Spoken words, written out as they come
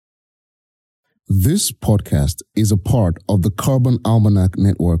This podcast is a part of the Carbon Almanac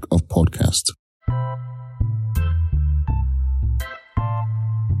network of podcasts.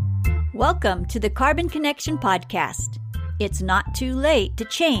 Welcome to the Carbon Connection podcast. It's not too late to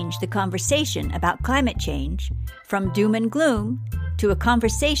change the conversation about climate change from doom and gloom to a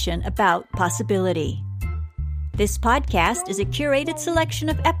conversation about possibility. This podcast is a curated selection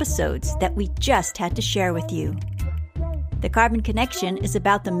of episodes that we just had to share with you. The Carbon Connection is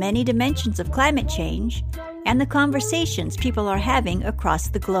about the many dimensions of climate change and the conversations people are having across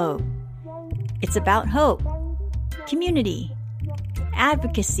the globe. It's about hope, community,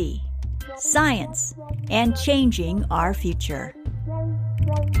 advocacy, science, and changing our future.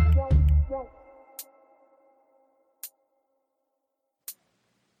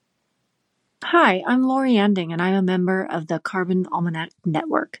 Hi, I'm Lori Ending, and I'm a member of the Carbon Almanac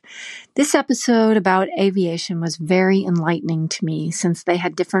Network. This episode about aviation was very enlightening to me since they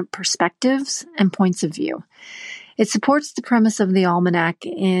had different perspectives and points of view. It supports the premise of the Almanac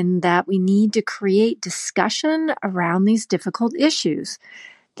in that we need to create discussion around these difficult issues.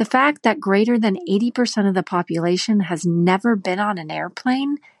 The fact that greater than 80% of the population has never been on an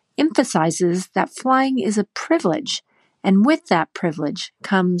airplane emphasizes that flying is a privilege. And with that privilege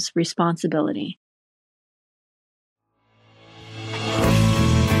comes responsibility.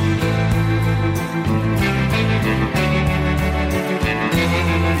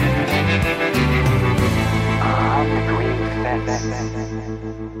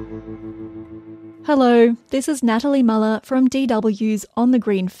 Hello, this is Natalie Muller from DW's On the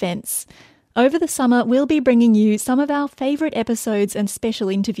Green Fence. Over the summer, we'll be bringing you some of our favourite episodes and special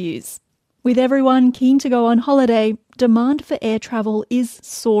interviews. With everyone keen to go on holiday, demand for air travel is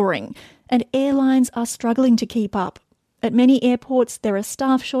soaring, and airlines are struggling to keep up. At many airports, there are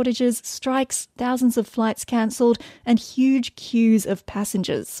staff shortages, strikes, thousands of flights cancelled, and huge queues of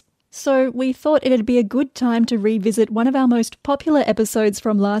passengers. So we thought it'd be a good time to revisit one of our most popular episodes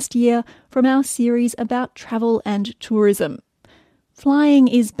from last year from our series about travel and tourism. Flying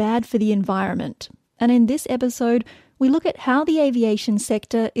is bad for the environment, and in this episode, we look at how the aviation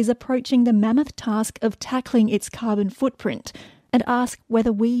sector is approaching the mammoth task of tackling its carbon footprint and ask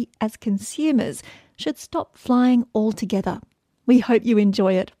whether we, as consumers, should stop flying altogether. We hope you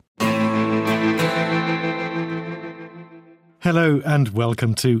enjoy it. Hello and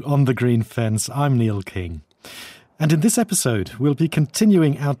welcome to On the Green Fence. I'm Neil King. And in this episode, we'll be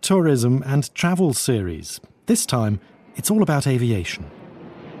continuing our tourism and travel series. This time, it's all about aviation.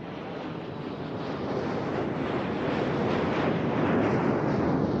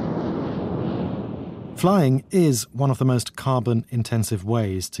 Flying is one of the most carbon-intensive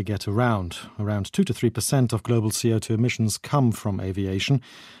ways to get around. Around 2 to 3% of global CO2 emissions come from aviation.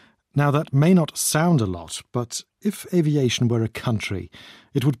 Now, that may not sound a lot, but if aviation were a country,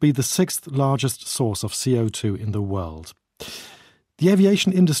 it would be the 6th largest source of CO2 in the world. The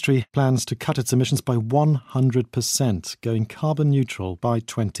aviation industry plans to cut its emissions by 100%, going carbon neutral by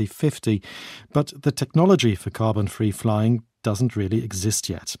 2050. But the technology for carbon-free flying doesn't really exist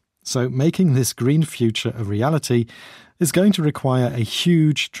yet. So making this green future a reality is going to require a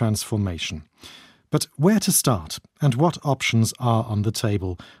huge transformation. But where to start and what options are on the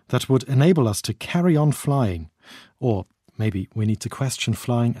table that would enable us to carry on flying? Or maybe we need to question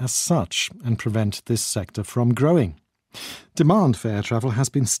flying as such and prevent this sector from growing. Demand for air travel has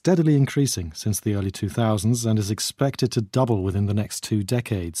been steadily increasing since the early 2000s and is expected to double within the next 2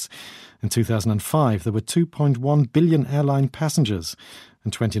 decades. In 2005, there were 2.1 billion airline passengers. In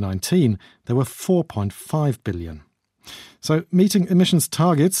 2019, there were 4.5 billion. So meeting emissions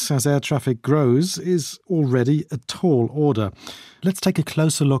targets as air traffic grows is already a tall order. Let's take a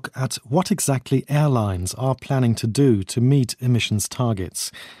closer look at what exactly airlines are planning to do to meet emissions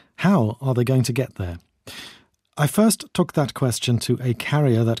targets. How are they going to get there? I first took that question to a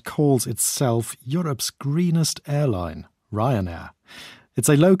carrier that calls itself Europe's greenest airline, Ryanair. It's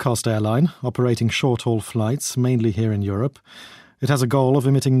a low-cost airline operating short-haul flights, mainly here in Europe. It has a goal of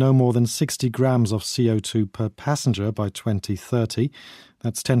emitting no more than 60 grams of CO2 per passenger by 2030.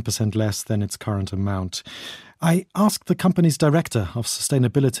 That's 10% less than its current amount. I asked the company's director of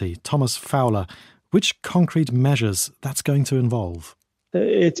sustainability, Thomas Fowler, which concrete measures that's going to involve.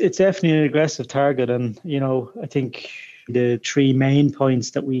 It's definitely an aggressive target. And, I think the 3 main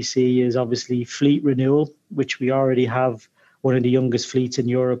points that we see is obviously fleet renewal, which we already have one of the youngest fleets in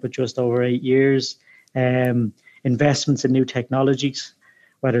Europe at just over 8 years. Investments in new technologies,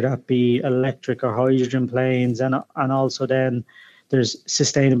 whether that be electric or hydrogen planes, and also then there's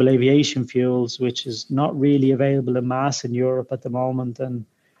sustainable aviation fuels, which is not really available in mass in Europe at the moment, and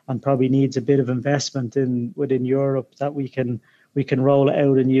probably needs a bit of investment within Europe that we can we can roll it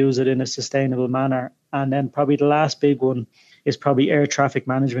out and use it in a sustainable manner. And then probably the last big one is probably air traffic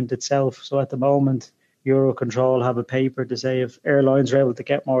management itself. So at the moment, Eurocontrol have a paper to say if airlines are able to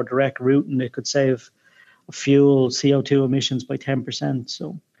get more direct routing, it could save fuel CO2 emissions by 10%.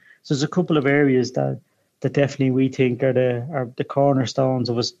 So there's a couple of areas that definitely we think are the cornerstones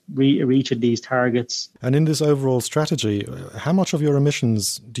of us reaching these targets. And in this overall strategy, how much of your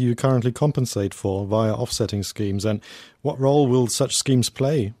emissions do you currently compensate for via offsetting schemes? And what role will such schemes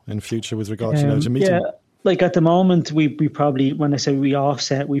play in future with regard to meeting? Yeah, like at the moment, we probably, when I say we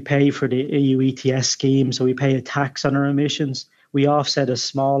offset, we pay for the EU ETS scheme. So we pay a tax on our emissions. We offset a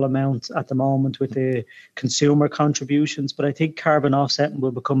small amount at the moment with the consumer contributions, but I think carbon offsetting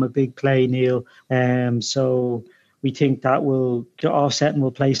will become a big play, Neil. So we think that offsetting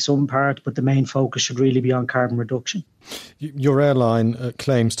will play some part, but the main focus should really be on carbon reduction. Your airline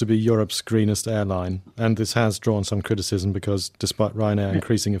claims to be Europe's greenest airline, and this has drawn some criticism because despite Ryanair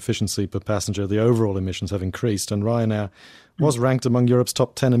increasing efficiency per passenger, the overall emissions have increased, and Ryanair was ranked among Europe's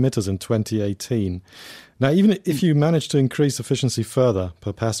top 10 emitters in 2018. Now, even if you manage to increase efficiency further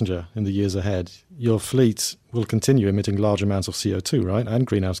per passenger in the years ahead, your fleet will continue emitting large amounts of CO2, right, and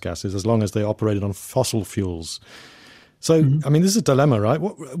greenhouse gases, as long as they operated on fossil fuels. So, I mean, this is a dilemma, right?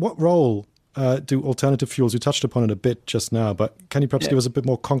 What role do alternative fuels, you touched upon it a bit just now, but can you perhaps give us a bit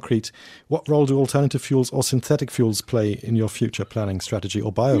more concrete, what role do alternative fuels or synthetic fuels play in your future planning strategy,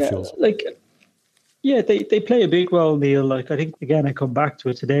 or biofuels? They play a big role, Neil. Like, I think, again, I come back to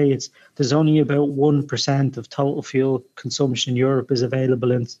it today, there's only about 1% of total fuel consumption in Europe is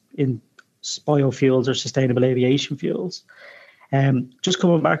available in biofuels or sustainable aviation fuels. Just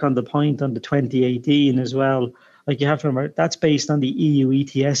coming back on the point on the 2018 as well, like, you have to remember, that's based on the EU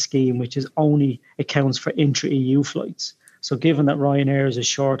ETS scheme, which only accounts for intra-EU flights. So given that Ryanair is a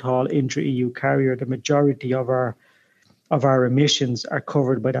short-haul intra-EU carrier, the majority of our emissions are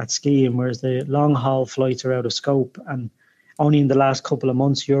covered by that scheme, whereas the long-haul flights are out of scope. And only in the last couple of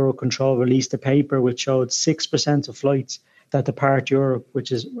months, Eurocontrol released a paper which showed 6% of flights that depart Europe,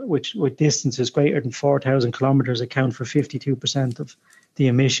 which with distances greater than 4,000 kilometres, account for 52% of the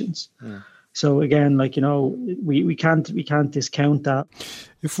emissions. Yeah. So again, like, we can't discount that.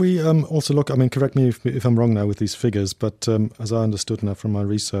 If we also look, I mean, correct me if I'm wrong now with these figures, but as I understood now from my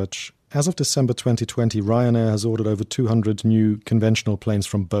research, as of December 2020, Ryanair has ordered over 200 new conventional planes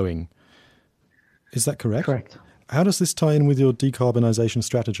from Boeing. Is that correct? Correct. How does this tie in with your decarbonisation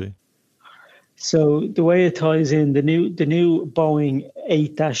strategy? So the way it ties in, the new Boeing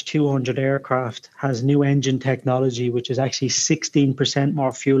 8-200 aircraft has new engine technology, which is actually 16%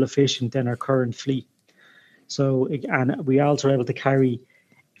 more fuel efficient than our current fleet. So, and we also are able to carry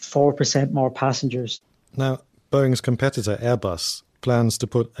 4% more passengers. Now, Boeing's competitor Airbus plans to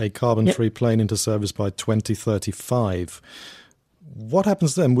put a carbon-free plane into service by 2035. What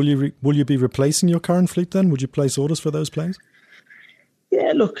happens then? Will you be replacing your current fleet then? Would you place orders for those planes?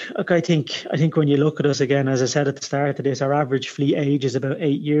 Yeah, look, I think when you look at us again, as I said at the start of this, our average fleet age is about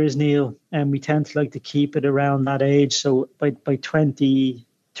 8 years, Neil, and we tend to like to keep it around that age. So by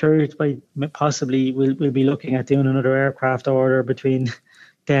 2030, possibly we'll be looking at doing another aircraft order between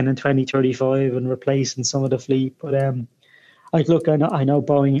then and 2035 and replacing some of the fleet. But look, I know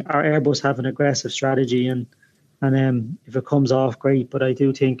Boeing, our Airbus have an aggressive strategy, and if it comes off, great. But I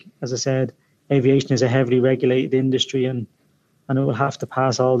do think, as I said, aviation is a heavily regulated industry, and it will have to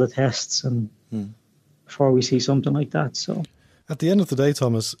pass all the tests and before we see something like that. So, at the end of the day,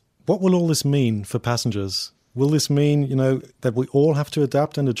 Thomas, what will all this mean for passengers? Will this mean, that we all have to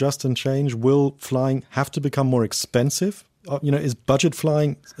adapt and adjust and change? Will flying have to become more expensive? Is budget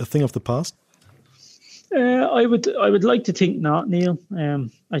flying a thing of the past? I would like to think not, Neil.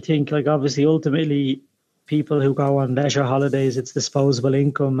 I think, like, obviously, ultimately, people who go on leisure holidays, it's disposable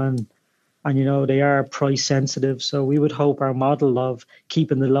income, and they are price sensitive. So we would hope our model of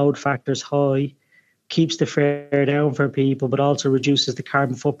keeping the load factors high keeps the fare down for people, but also reduces the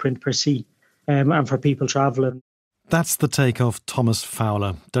carbon footprint per seat and for people travelling. That's the take of Thomas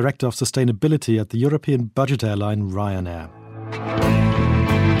Fowler, Director of Sustainability at the European budget airline Ryanair.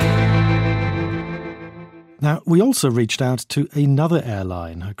 Now, we also reached out to another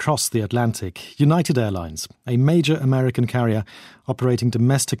airline across the Atlantic, United Airlines, a major American carrier operating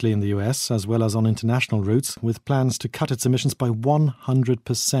domestically in the US as well as on international routes, with plans to cut its emissions by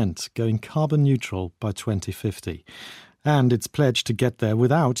 100%, going carbon neutral by 2050. And its pledge to get there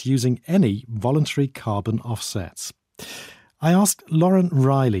without using any voluntary carbon offsets. I asked Lauren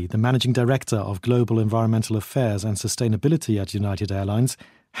Riley, the Managing Director of Global Environmental Affairs and Sustainability at United Airlines,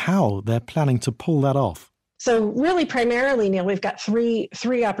 how they're planning to pull that off. So really, primarily, Neil, we've got three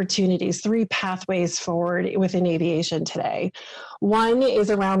opportunities, three pathways forward within aviation today. One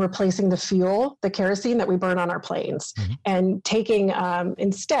is around replacing the fuel, the kerosene that we burn on our planes, and taking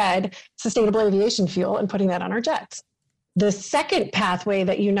instead sustainable aviation fuel and putting that on our jets. The second pathway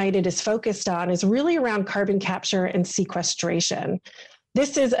that United is focused on is really around carbon capture and sequestration.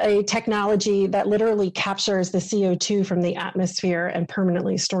 This is a technology that literally captures the CO2 from the atmosphere and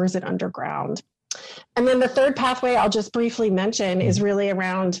permanently stores it underground. And then the third pathway I'll just briefly mention is really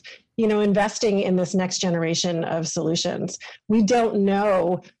around, investing in this next generation of solutions. We don't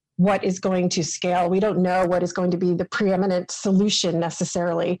know what is going to scale. We don't know what is going to be the preeminent solution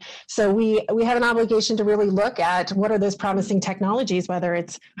necessarily. So we have an obligation to really look at what are those promising technologies, whether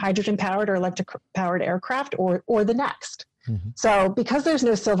it's hydrogen-powered or electric-powered aircraft or the next. So because there's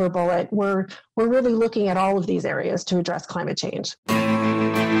no silver bullet, we're really looking at all of these areas to address climate change.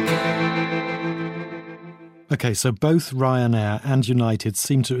 Okay, so both Ryanair and United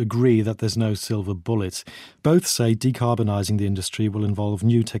seem to agree that there's no silver bullet. Both say decarbonising the industry will involve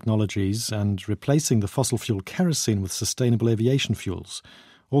new technologies and replacing the fossil fuel kerosene with sustainable aviation fuels,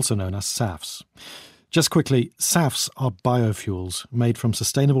 also known as SAFs. Just quickly, SAFs are biofuels made from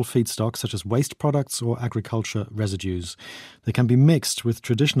sustainable feedstocks such as waste products or agriculture residues. They can be mixed with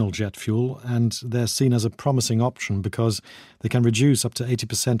traditional jet fuel, and they're seen as a promising option because they can reduce up to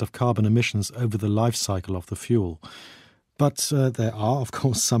 80% of carbon emissions over the life cycle of the fuel. But there are, of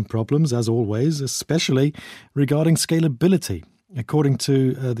course, some problems, as always, especially regarding scalability. According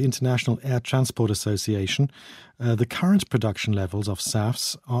to the International Air Transport Association, the current production levels of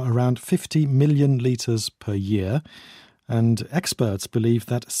SAFs are around 50 million litres per year, and experts believe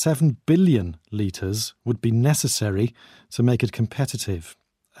that 7 billion litres would be necessary to make it competitive.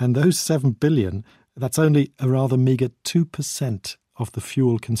 And those 7 billion, that's only a rather meagre 2% of the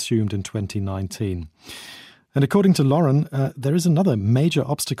fuel consumed in 2019. And according to Lauren, there is another major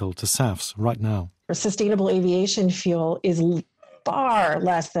obstacle to SAFs right now. Sustainable aviation fuel is far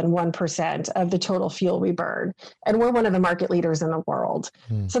less than 1% of the total fuel we burn. And we're one of the market leaders in the world.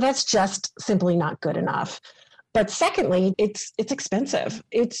 So that's just simply not good enough. But secondly, it's expensive.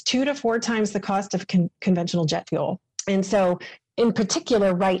 It's 2 to 4 times the cost of conventional jet fuel. And so in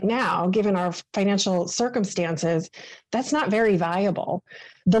particular, right now, given our financial circumstances, that's not very viable.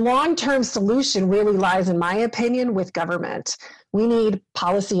 The long-term solution really lies, in my opinion, with government. We need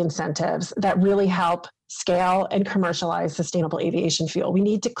policy incentives that really help scale and commercialize sustainable aviation fuel. We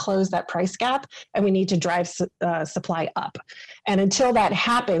need to close that price gap, and we need to drive supply up. And until that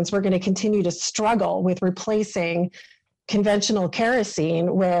happens, we're going to continue to struggle with replacing conventional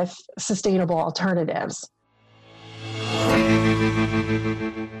kerosene with sustainable alternatives.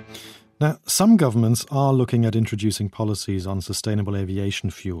 Now, some governments are looking at introducing policies on sustainable aviation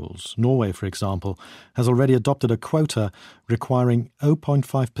fuels. Norway, for example, has already adopted a quota requiring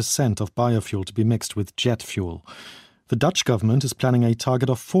 0.5% of biofuel to be mixed with jet fuel. The Dutch government is planning a target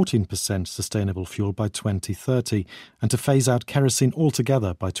of 14% sustainable fuel by 2030 and to phase out kerosene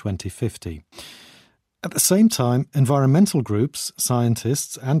altogether by 2050. At the same time, environmental groups,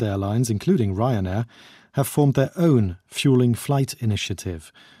 scientists and airlines, including Ryanair, have formed their own Fueling Flight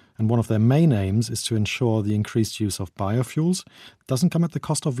initiative. And one of their main aims is to ensure the increased use of biofuels doesn't come at the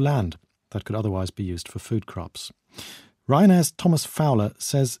cost of land that could otherwise be used for food crops. Ryanair's Thomas Fowler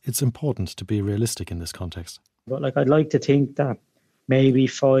says it's important to be realistic in this context. But I'd like to think that maybe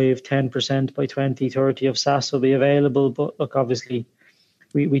 5-10% by 2030 of SAFs will be available. But look, obviously,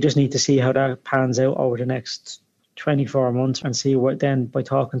 we just need to see how that pans out over the next 24 months and see what then, by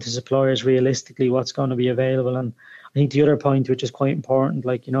talking to suppliers realistically, what's going to be available. And I think the other point, which is quite important,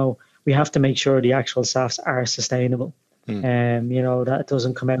 we have to make sure the actual SAFs are sustainable. That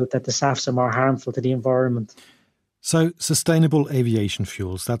doesn't come out that the SAFs are more harmful to the environment. So sustainable aviation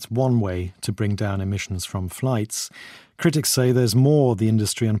fuels, that's one way to bring down emissions from flights. Critics say there's more the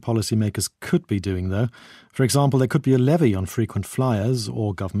industry and policymakers could be doing, though. For example, there could be a levy on frequent flyers,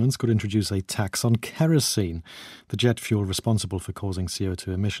 or governments could introduce a tax on kerosene, the jet fuel responsible for causing CO2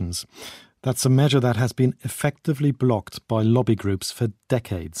 emissions. That's a measure that has been effectively blocked by lobby groups for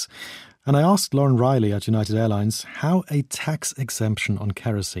decades. And I asked Lauren Riley at United Airlines how a tax exemption on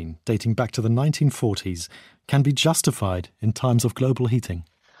kerosene, dating back to the 1940s, can be justified in times of global heating.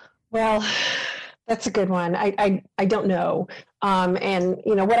 Well, that's a good one. I don't know.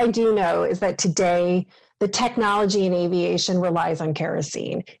 What I do know is that today the technology in aviation relies on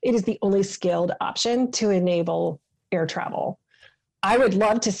kerosene. It is the only skilled option to enable air travel. I would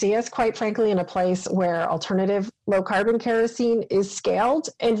love to see us, quite frankly, in a place where alternative low-carbon kerosene is scaled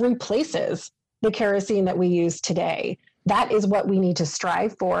and replaces the kerosene that we use today. that is what we need to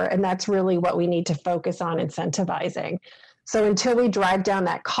strive for. And that's really what we need to focus on incentivizing. So until we drive down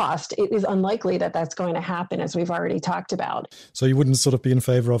that cost, it is unlikely that that's going to happen, as we've already talked about. So you wouldn't sort of be in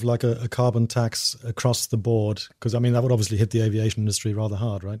favor of like a carbon tax across the board? Because, I mean, that would obviously hit the aviation industry rather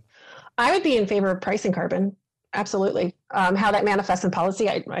hard, right? I would be in favor of pricing carbon. Absolutely. How that manifests in policy,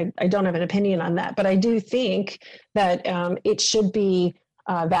 I don't have an opinion on that. But I do think that it should be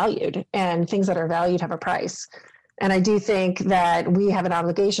valued, and things that are valued have a price. And I do think that we have an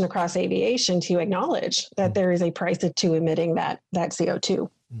obligation across aviation to acknowledge that there is a price to emitting that CO2.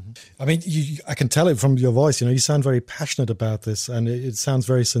 Mm-hmm. I mean, I can tell it from your voice, you sound very passionate about this, and it sounds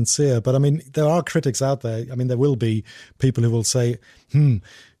very sincere. But I mean, there are critics out there. I mean, there will be people who will say,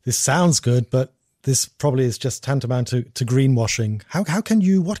 this sounds good, but this probably is just tantamount to greenwashing.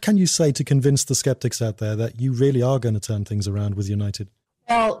 What can you say to convince the skeptics out there that you really are going to turn things around with United?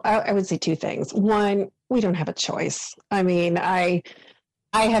 Well, I would say two things. One, we don't have a choice. I mean, I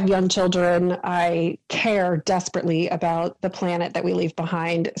have young children. I care desperately about the planet that we leave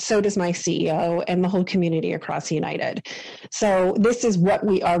behind. So does my CEO and the whole community across United. So this is what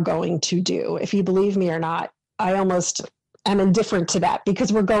we are going to do. If you believe me or not, I almost am indifferent to that,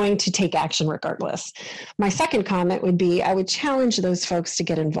 because we're going to take action regardless. My second comment would be, I would challenge those folks to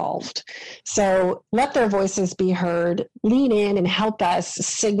get involved. So let their voices be heard, lean in and help us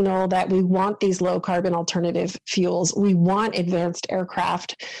signal that we want these low carbon alternative fuels. We want advanced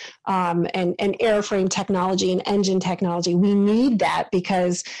aircraft and airframe technology and engine technology. We need that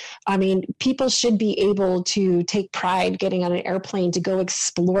because, I mean, people should be able to take pride getting on an airplane to go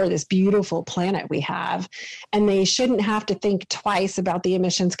explore this beautiful planet we have. And they shouldn't have to think twice about the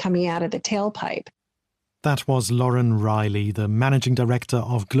emissions coming out of the tailpipe. That was Lauren Riley, the Managing Director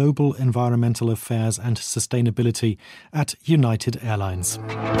of Global Environmental Affairs and Sustainability at United Airlines.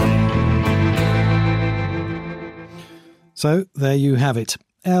 So there you have it.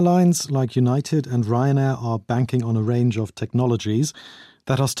 Airlines like United and Ryanair are banking on a range of technologies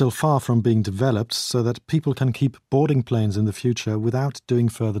that are still far from being developed so that people can keep boarding planes in the future without doing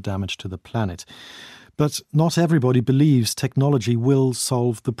further damage to the planet. But not everybody believes technology will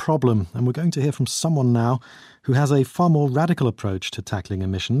solve the problem. And we're going to hear from someone now who has a far more radical approach to tackling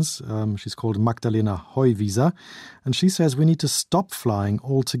emissions. She's called Magdalena Heuwieser, and she says we need to stop flying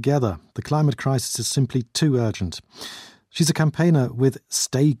altogether. The climate crisis is simply too urgent. She's a campaigner with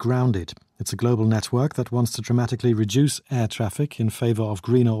Stay Grounded. It's a global network that wants to dramatically reduce air traffic in favour of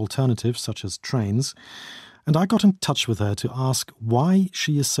greener alternatives such as trains. And I got in touch with her to ask why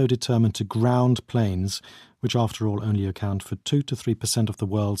she is so determined to ground planes, which after all only account for 2 to 3% of the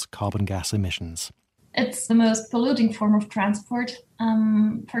world's carbon gas emissions. It's the most polluting form of transport.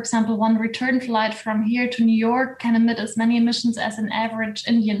 For example, one return flight from here to New York can emit as many emissions as an average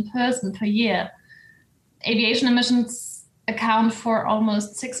Indian person per year. Aviation emissions account for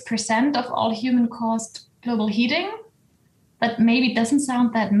almost 6% of all human-caused global heating. That maybe doesn't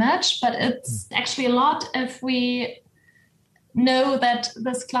sound that much, but it's actually a lot if we know that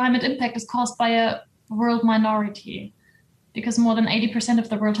this climate impact is caused by a world minority, because more than 80% of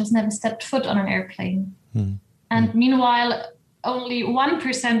the world has never stepped foot on an airplane. And meanwhile, only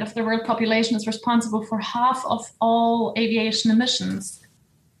 1% of the world population is responsible for half of all aviation emissions.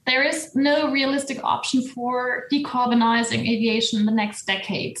 There is no realistic option for decarbonizing aviation in the next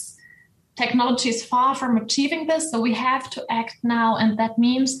decades. Technology is far from achieving this, so we have to act now, and that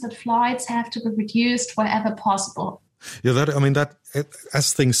means that flights have to be reduced wherever possible. Yeah, that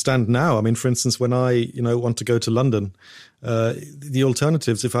as things stand now, I mean, for instance, when I, want to go to London, the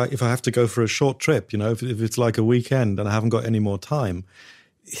alternatives, if I have to go for a short trip, if it's like a weekend and I haven't got any more time,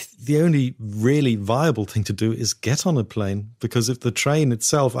 the only really viable thing to do is get on a plane, because if the train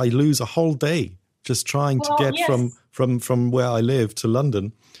itself, I lose a whole day just trying to get from where I live to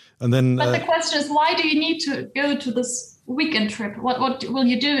London. And then, but the question is, why do you need to go to this weekend trip? What will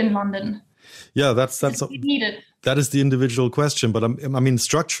you do in London? Yeah, that's needed. That is the individual question. But I mean,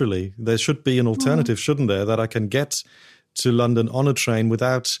 structurally, there should be an alternative, shouldn't there, that I can get to London on a train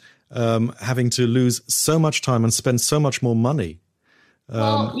without having to lose so much time and spend so much more money.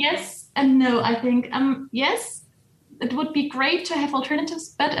 Well, yes and no, I think. Yes, it would be great to have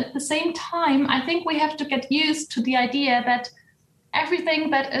alternatives, but at the same time, I think we have to get used to the idea that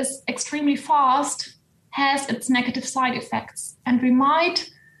everything that is extremely fast has its negative side effects. And we might,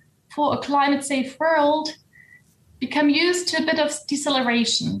 for a climate-safe world, become used to a bit of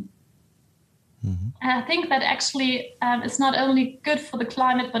deceleration. And I think that actually is not only good for the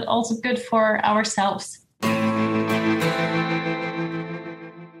climate, but also good for ourselves.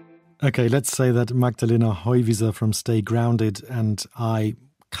 Okay, let's say that Magdalena Heuwieser from Stay Grounded and I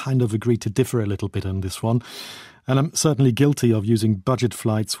kind of agree to differ a little bit on this one. And I'm certainly guilty of using budget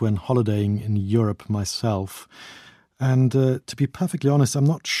flights when holidaying in Europe myself. And to be perfectly honest, I'm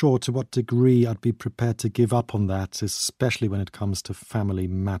not sure to what degree I'd be prepared to give up on that, especially when it comes to family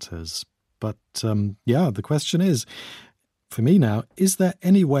matters. But the question is, for me now, is there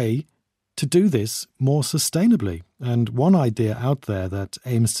any way to do this more sustainably? And one idea out there that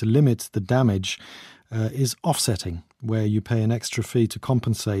aims to limit the damage is offsetting, where you pay an extra fee to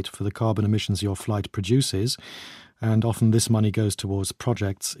compensate for the carbon emissions your flight produces. And often this money goes towards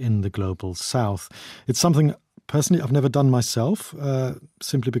projects in the global south. It's something, personally, I've never done myself,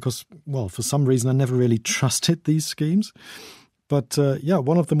 simply because, well, for some reason I never really trusted these schemes. But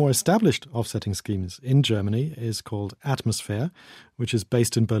one of the more established offsetting schemes in Germany is called Atmosphere, which is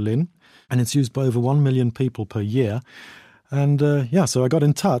based in Berlin, and it's used by over 1 million people per year. And so I got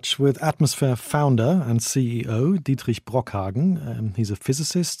in touch with Atmosphere founder and CEO Dietrich Brockhagen. He's a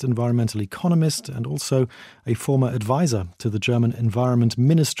physicist, environmental economist, and also a former advisor to the German Environment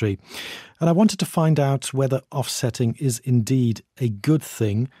Ministry. And I wanted to find out whether offsetting is indeed a good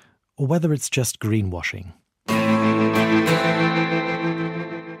thing or whether it's just greenwashing.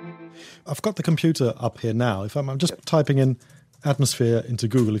 I've got the computer up here now. If I'm just typing in Atmosphere into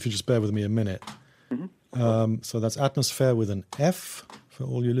Google, if you just bear with me a minute. So that's Atmosphere with an F for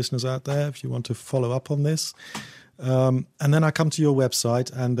all you listeners out there, if you want to follow up on this. And then I come to your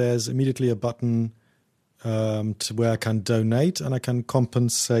website and there's immediately a button to where I can donate and I can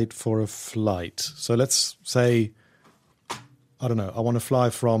compensate for a flight. So let's say, I don't know, I want to fly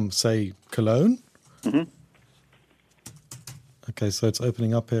from, say, Cologne. Mm-hmm. Okay, so it's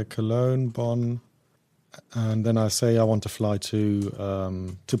opening up here, Cologne, Bonn, and then I say I want to fly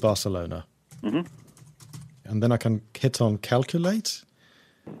to Barcelona. Mm-hmm. And then I can hit on calculate.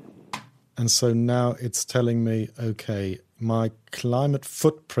 And so now it's telling me, okay, my climate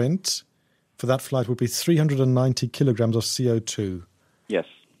footprint for that flight would be 390 kilograms of CO2. Yes.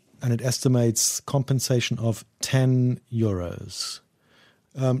 And it estimates compensation of €10.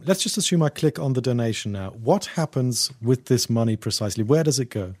 Let's just assume I click on the donation now. What happens with this money precisely? Where does it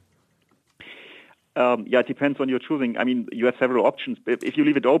go? It depends on your choosing. I mean, you have several options. If you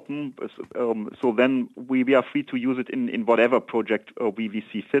leave it open, so then we are free to use it in whatever project we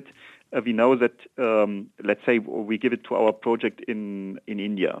see fit. We know that, let's say, we give it to our project in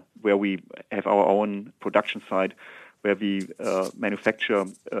India, where we have our own production site, where we manufacture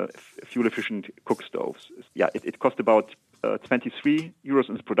fuel-efficient cook stoves. Yeah, it costs about €23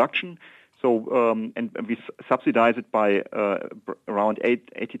 in production. So and we subsidize it by around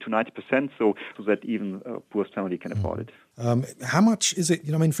 80 to 90%, so that even a poorest family can afford it. How much is it?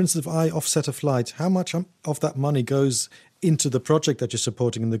 For instance, if I offset a flight, how much of that money goes into the project that you're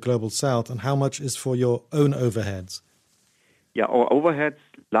supporting in the Global South, and how much is for your own overheads? Yeah, our overheads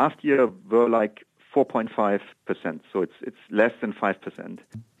last year were like 4.5%, so it's less than 5%.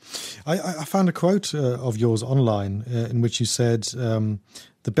 I found a quote of yours online in which you said,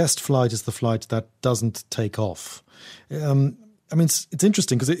 the best flight is the flight that doesn't take off. It's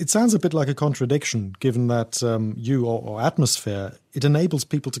interesting because it sounds a bit like a contradiction, given that you or Atmosphere, it enables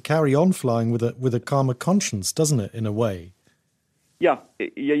people to carry on flying with a calmer conscience, doesn't it, in a way? Yeah,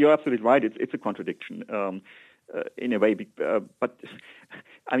 you're absolutely right. It's a contradiction in a way, but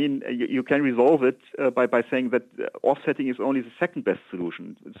I mean, you can resolve it by saying that offsetting is only the second best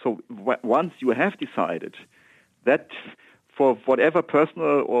solution. So once you have decided that for whatever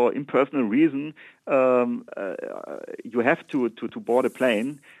personal or impersonal reason you have to board a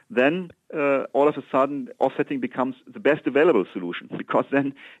plane, then all of a sudden offsetting becomes the best available solution, because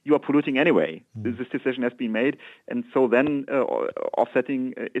then you are polluting anyway. This decision has been made, and so then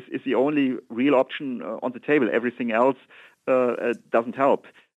offsetting is the only real option on the table. Everything else doesn't help.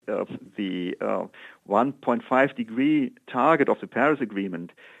 The 1.5 degree target of the Paris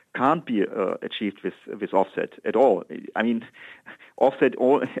Agreement can't be achieved with offset at all. I mean, offset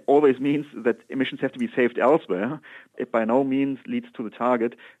always means that emissions have to be saved elsewhere. It by no means leads to the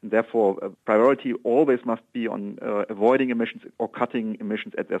target, and therefore priority always must be on avoiding emissions or cutting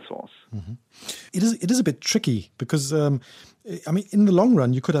emissions at their source. Mm-hmm. It is a bit tricky because, in the long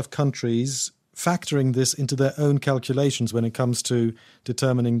run, you could have countries factoring this into their own calculations when it comes to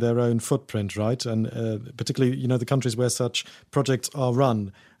determining their own footprint, right? And particularly, the countries where such projects are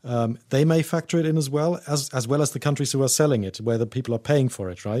run, they may factor it in as well as the countries who are selling it, where the people are paying for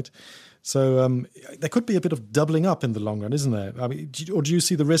it, right? So there could be a bit of doubling up in the long run, isn't there? I mean, do you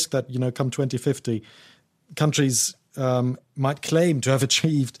see the risk that, come 2050, countries might claim to have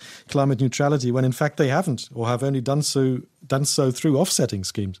achieved climate neutrality when in fact they haven't, or have only done so through offsetting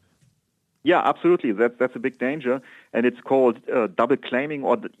schemes? Yeah, absolutely. That's a big danger. and it's called double claiming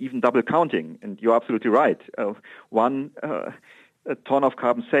or even double counting. And you're absolutely right. One a ton of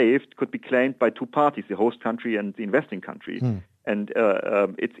carbon saved could be claimed by two parties, the host country and the investing country. And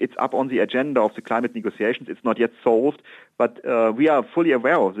it's up on the agenda of the climate negotiations. It's not yet solved, but we are fully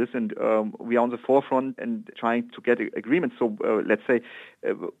aware of this, and we are on the forefront and trying to get agreements. So let's say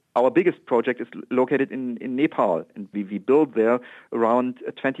our biggest project is located in Nepal, and we build there around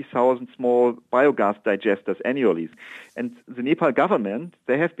 20,000 small biogas digesters annually. And the Nepal government,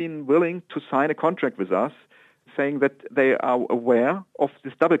 they have been willing to sign a contract with us saying that they are aware of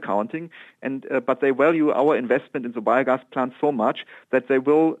this double counting, and but they value our investment in the biogas plant so much that they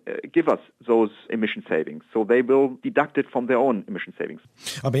will give us those emission savings. So they will deduct it from their own emission savings.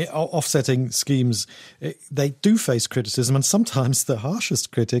 I mean, offsetting schemes, they do face criticism, and sometimes the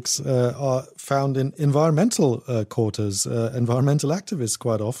harshest critics are found in environmental quarters, environmental activists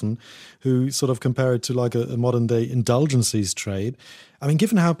quite often, who sort of compare it to like a modern-day indulgences trade. I mean,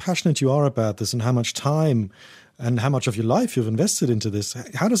 given how passionate you are about this and how much time and how much of your life you've invested into this,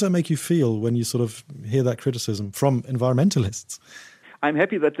 how does that make you feel when you sort of hear that criticism from environmentalists? I'm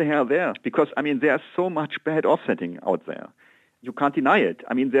happy that they are there because, I mean, there's so much bad offsetting out there. You can't deny it.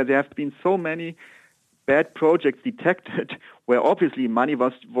 I mean, there have been so many bad projects detected where obviously money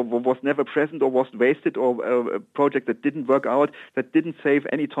was never present or was wasted, or a project that didn't work out, that didn't save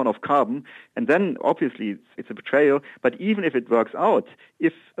any ton of carbon. And then obviously it's a betrayal. But even if it works out,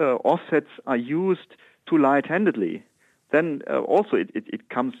 if offsets are used too light-handedly, then also it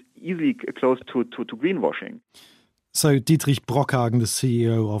comes easily close to greenwashing. So Dietrich Brockhagen, the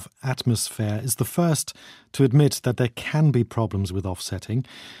CEO of Atmosphere, is the first to admit that there can be problems with offsetting.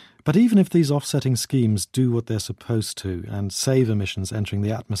 But even if these offsetting schemes do what they're supposed to and save emissions entering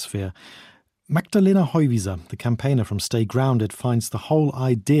the atmosphere, Magdalena Heuwieser, the campaigner from Stay Grounded, finds the whole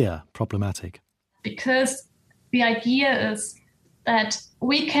idea problematic. Because the idea is that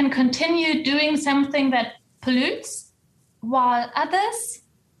we can continue doing something that pollutes while others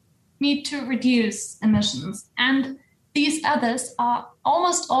need to reduce emissions. And these others are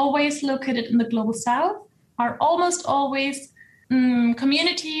almost always located in the global south, are almost always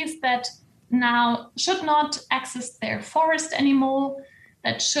communities that now should not access their forest anymore,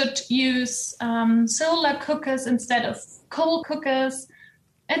 that should use solar cookers instead of coal cookers.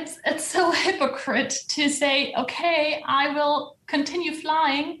 It's so hypocrite to say, okay, I will continue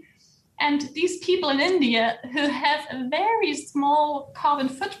flying, and these people in India who have a very small carbon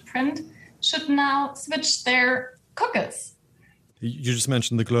footprint should now switch their cookers. You just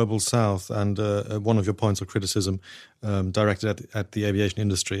mentioned the global south, and one of your points of criticism directed at the aviation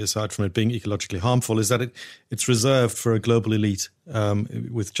industry, aside from it being ecologically harmful, is that it's reserved for a global elite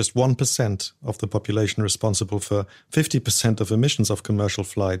with just 1% of the population responsible for 50% of emissions of commercial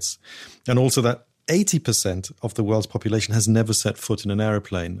flights, and also that 80% of the world's population has never set foot in an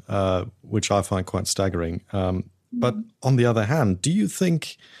aeroplane, which I find quite staggering. But on the other hand, do you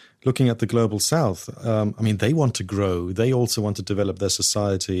think, looking at the global south, I mean, they want to grow. They also want to develop their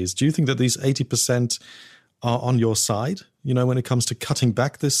societies. Do you think that these 80% are on your side, you know, when it comes to cutting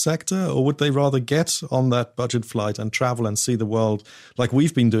back this sector? Or would they rather get on that budget flight and travel and see the world like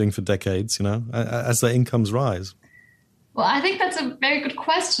we've been doing for decades, you know, as their incomes rise? Well, I think that's a very good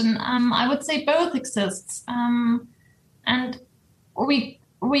question. I would say both exists. And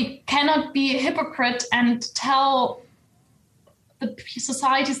we cannot be a hypocrite and tell the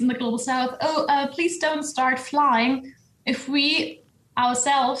societies in the global south, please don't start flying, if we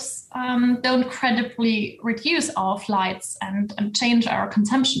ourselves don't credibly reduce our flights and change our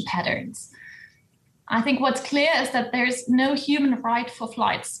consumption patterns. I think what's clear is that there's no human right for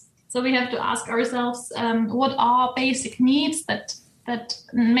flights. So we have to ask ourselves, what are basic needs that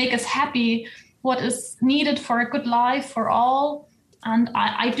make us happy? What is needed for a good life for all? And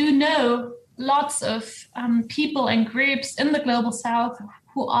I do know lots of people and groups in the global south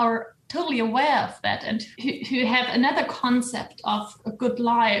who are totally aware of that and who have another concept of a good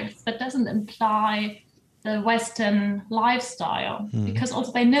life that doesn't imply the Western lifestyle, because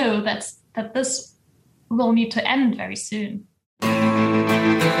also they know that this will need to end very soon.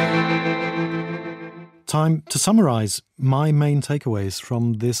 Time to summarize my main takeaways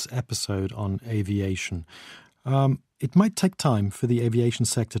from this episode on aviation. It might take time for the aviation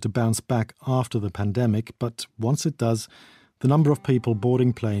sector to bounce back after the pandemic, but once it does, the number of people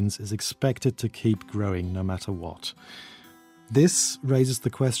boarding planes is expected to keep growing no matter what. This raises the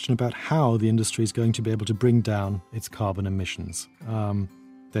question about how the industry is going to be able to bring down its carbon emissions.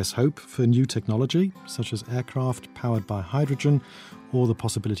 There's hope for new technology, such as aircraft powered by hydrogen, or the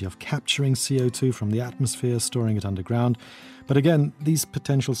possibility of capturing CO2 from the atmosphere, storing it underground. But again, these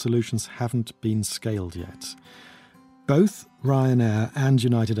potential solutions haven't been scaled yet. Both Ryanair and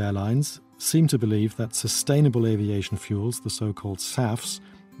United Airlines seem to believe that sustainable aviation fuels, the so-called SAFs,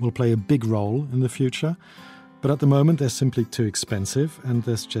 will play a big role in the future. But at the moment, they're simply too expensive and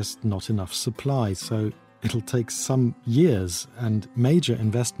there's just not enough supply. So it'll take some years and major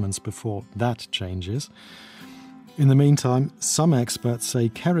investments before that changes. In the meantime, some experts say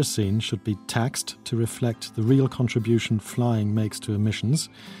kerosene should be taxed to reflect the real contribution flying makes to emissions.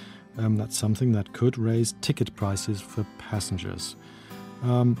 That's something that could raise ticket prices for passengers.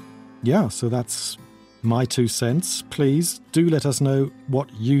 So that's my 2 cents. Please do let us know what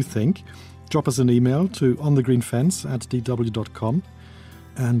you think. Drop us an email to onthegreenfence@dw.com.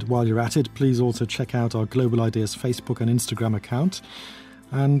 And while you're at it, please also check out our Global Ideas Facebook and Instagram account.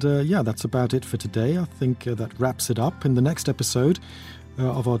 And that's about it for today. I think that wraps it up. In the next episode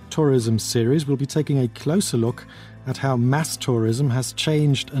of our tourism series, we'll be taking a closer look at how mass tourism has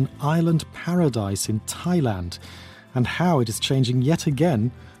changed an island paradise in Thailand and how it is changing yet again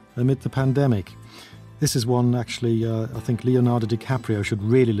amid the pandemic. This is one, actually, I think Leonardo DiCaprio should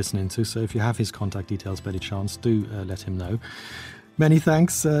really listen into, so if you have his contact details by any chance, do let him know. Many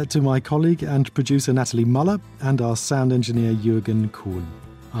thanks to my colleague and producer Natalie Muller and our sound engineer Jürgen Kuhn.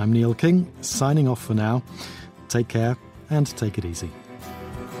 I'm Neil King, signing off for now. Take care and take it easy.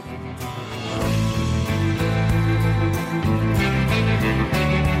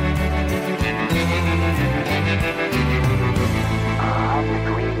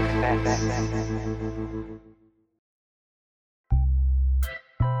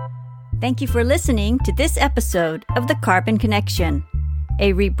 Thank you for listening to this episode of The Carbon Connection,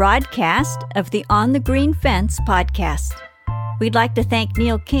 a rebroadcast of the On the Green Fence podcast. We'd like to thank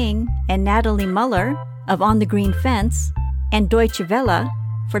Neil King and Natalie Muller of On the Green Fence and Deutsche Welle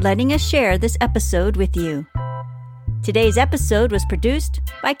for letting us share this episode with you. Today's episode was produced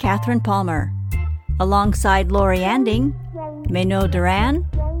by Catherine Palmer, alongside Lori Anding, Menno Duran,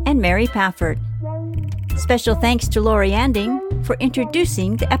 and Mary Pafford. Special thanks to Lori Anding for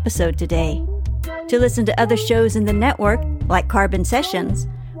introducing the episode today. To listen to other shows in the network, like Carbon Sessions,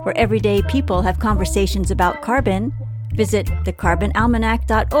 where everyday people have conversations about carbon, visit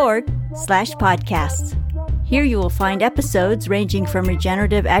thecarbonalmanac.org/podcasts. Here you will find episodes ranging from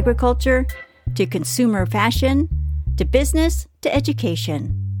regenerative agriculture to consumer fashion to business to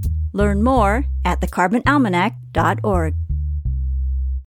education. Learn more at thecarbonalmanac.org.